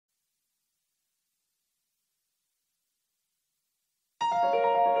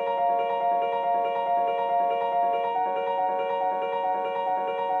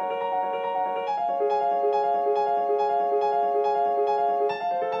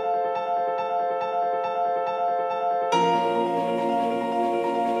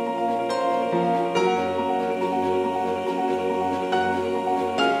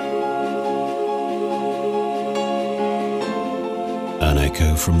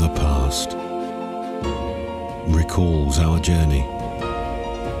echo from the past recalls our journey.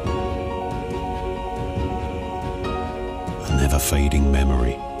 A never-fading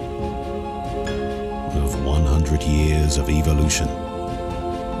memory of 100 years of evolution.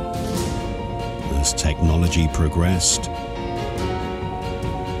 As technology progressed,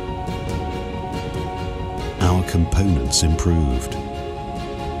 our components improved.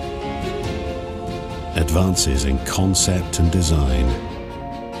 Advances in concept and design.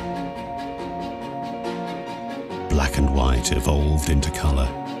 Black and white evolved into color.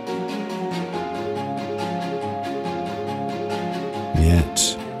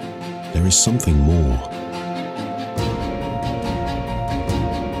 Yet, there is something more.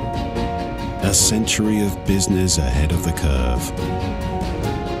 A century of business ahead of the curve,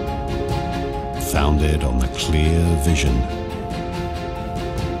 founded on the clear vision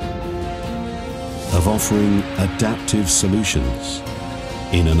of offering adaptive solutions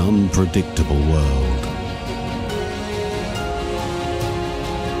in an unpredictable world.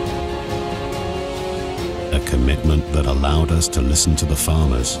 A commitment that allowed us to listen to the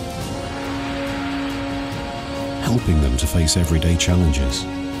farmers, helping them to face everyday challenges.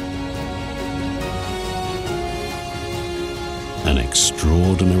 An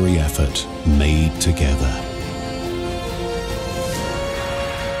extraordinary effort made together,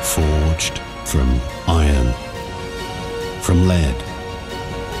 forged from iron, from lead,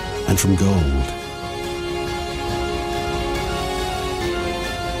 and from gold.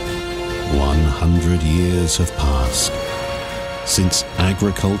 100 years have passed since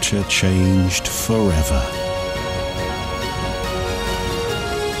agriculture changed forever.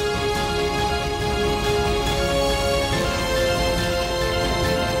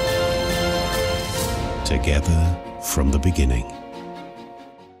 Together from the beginning.